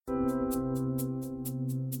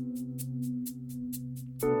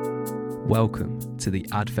Welcome to the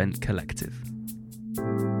Advent Collective.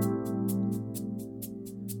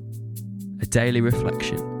 A daily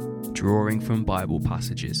reflection drawing from Bible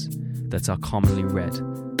passages that are commonly read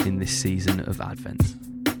in this season of Advent.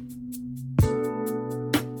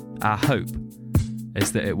 Our hope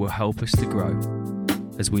is that it will help us to grow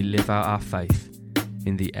as we live out our faith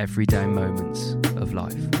in the everyday moments of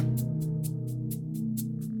life.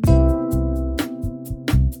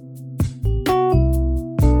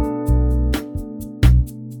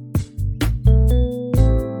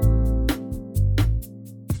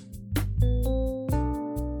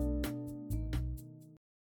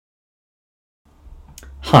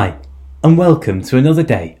 Hi, and welcome to another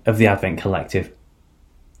day of the Advent Collective.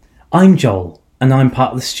 I'm Joel, and I'm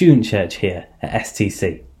part of the student church here at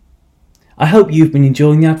STC. I hope you've been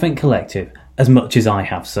enjoying the Advent Collective as much as I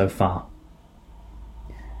have so far.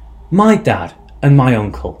 My dad and my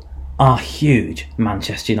uncle are huge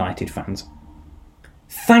Manchester United fans.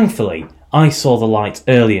 Thankfully, I saw the light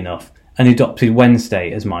early enough and adopted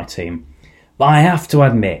Wednesday as my team, but I have to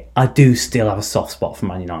admit I do still have a soft spot for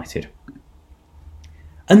Man United.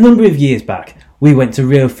 A number of years back, we went to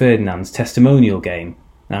Rio Ferdinand's testimonial game.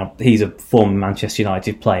 Now, he's a former Manchester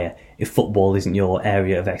United player if football isn't your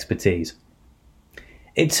area of expertise.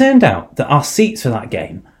 It turned out that our seats for that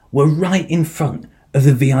game were right in front of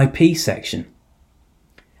the VIP section.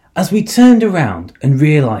 As we turned around and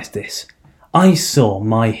realised this, I saw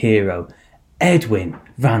my hero, Edwin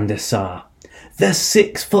van der Sar, the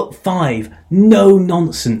 6'5",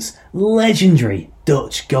 no-nonsense, legendary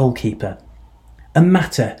Dutch goalkeeper, a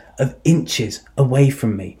matter of inches away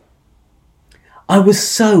from me. I was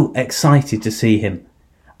so excited to see him,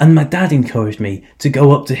 and my dad encouraged me to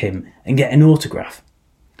go up to him and get an autograph.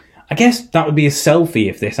 I guess that would be a selfie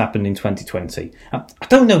if this happened in 2020. I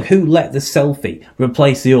don't know who let the selfie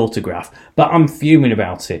replace the autograph, but I'm fuming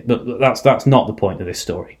about it, but that's not the point of this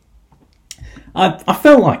story. I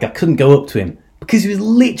felt like I couldn't go up to him because he was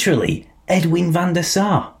literally Edwin van der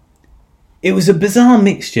Sar. It was a bizarre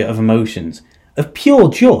mixture of emotions, of pure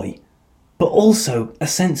joy, but also a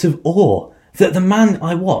sense of awe that the man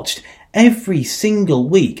I watched every single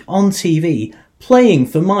week on TV playing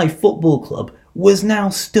for my football club was now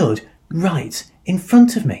stood right in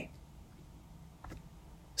front of me.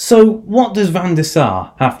 So what does Van der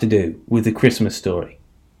Sar have to do with the Christmas story?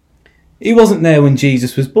 He wasn't there when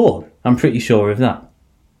Jesus was born, I'm pretty sure of that.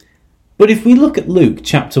 But if we look at Luke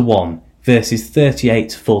chapter 1 verses 38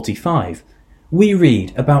 to 45, we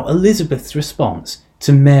read about Elizabeth's response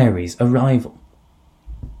to Mary's arrival.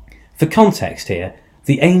 For context here,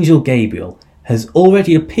 the angel Gabriel has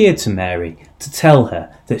already appeared to Mary to tell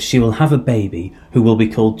her that she will have a baby who will be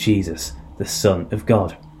called Jesus, the Son of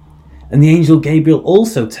God. And the angel Gabriel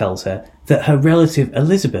also tells her that her relative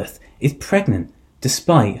Elizabeth is pregnant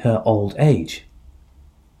despite her old age.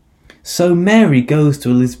 So Mary goes to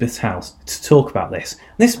Elizabeth's house to talk about this.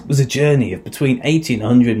 This was a journey of between 80 and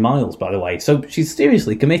 100 miles, by the way, so she's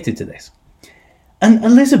seriously committed to this. And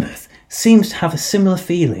Elizabeth seems to have a similar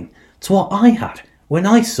feeling to what I had when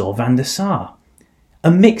I saw Van der Sar, a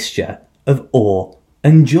mixture of awe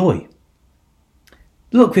and joy.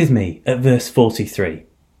 Look with me at verse 43.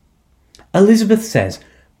 Elizabeth says,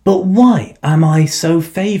 "But why am I so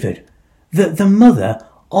favoured that the mother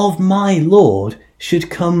of my Lord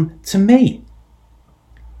should come to me?"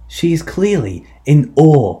 She is clearly in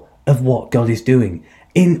awe of what God is doing,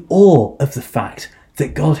 in awe of the fact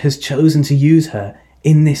that God has chosen to use her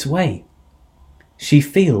in this way. She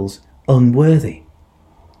feels unworthy.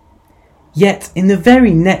 Yet in the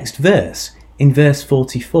very next verse, in verse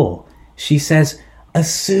 44, she says,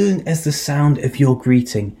 "As soon as the sound of your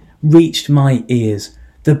greeting reached my ears,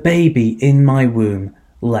 the baby in my womb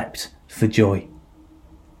leapt for joy."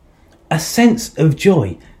 A sense of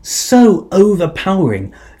joy so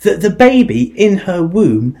overpowering that the baby in her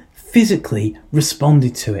womb physically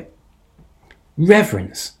responded to it.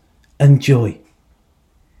 Reverence and joy.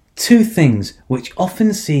 Two things which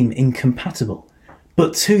often seem incompatible,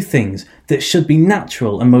 but two things that should be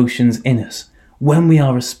natural emotions in us when we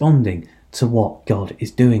are responding to what God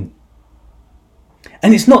is doing.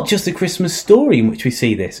 And it's not just the Christmas story in which we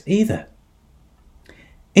see this either.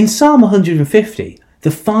 In Psalm 150, the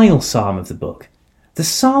final psalm of the book, the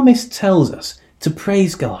psalmist tells us to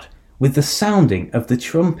praise God with the sounding of the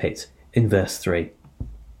trumpet in verse 3.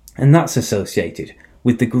 And that's associated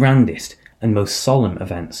with the grandest and most solemn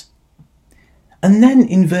events. And then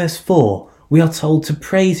in verse 4, we are told to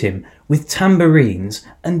praise him with tambourines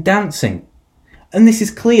and dancing. And this is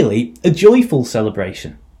clearly a joyful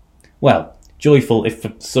celebration. Well, joyful if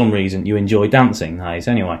for some reason you enjoy dancing, that is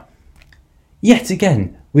anyway. Yet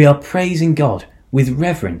again, we are praising God with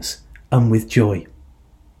reverence and with joy.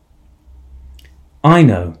 I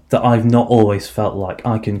know that I've not always felt like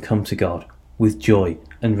I can come to God with joy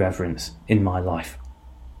and reverence in my life.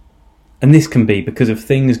 And this can be because of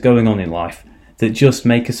things going on in life that just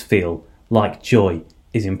make us feel like joy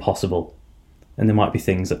is impossible. And there might be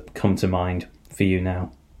things that come to mind for you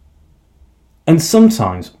now. And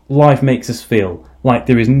sometimes life makes us feel like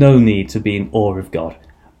there is no need to be in awe of God,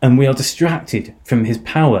 and we are distracted from his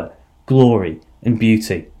power, glory and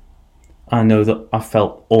beauty. I know that I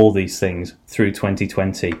felt all these things through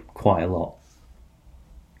 2020 quite a lot.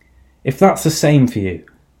 If that's the same for you,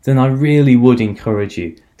 then I really would encourage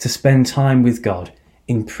you to spend time with God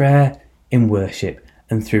in prayer, in worship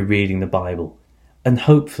and through reading the Bible. And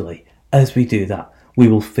hopefully, as we do that, we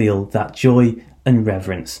will feel that joy and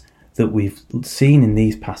reverence that we've seen in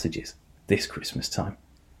these passages this Christmas time.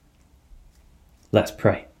 Let's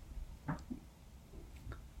pray.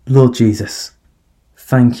 Lord Jesus,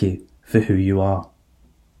 thank you for who you are.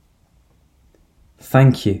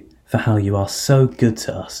 Thank you for how you are so good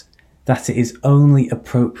to us that it is only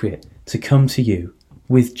appropriate to come to you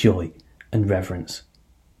with joy and reverence.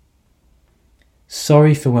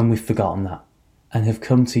 Sorry for when we've forgotten that and have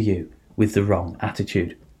come to you with the wrong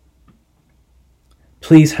attitude.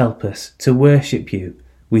 Please help us to worship you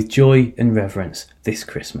with joy and reverence this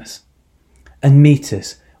Christmas, and meet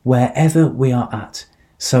us wherever we are at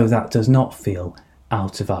so that does not feel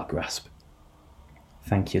out of our grasp.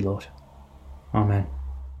 Thank you, Lord. Amen.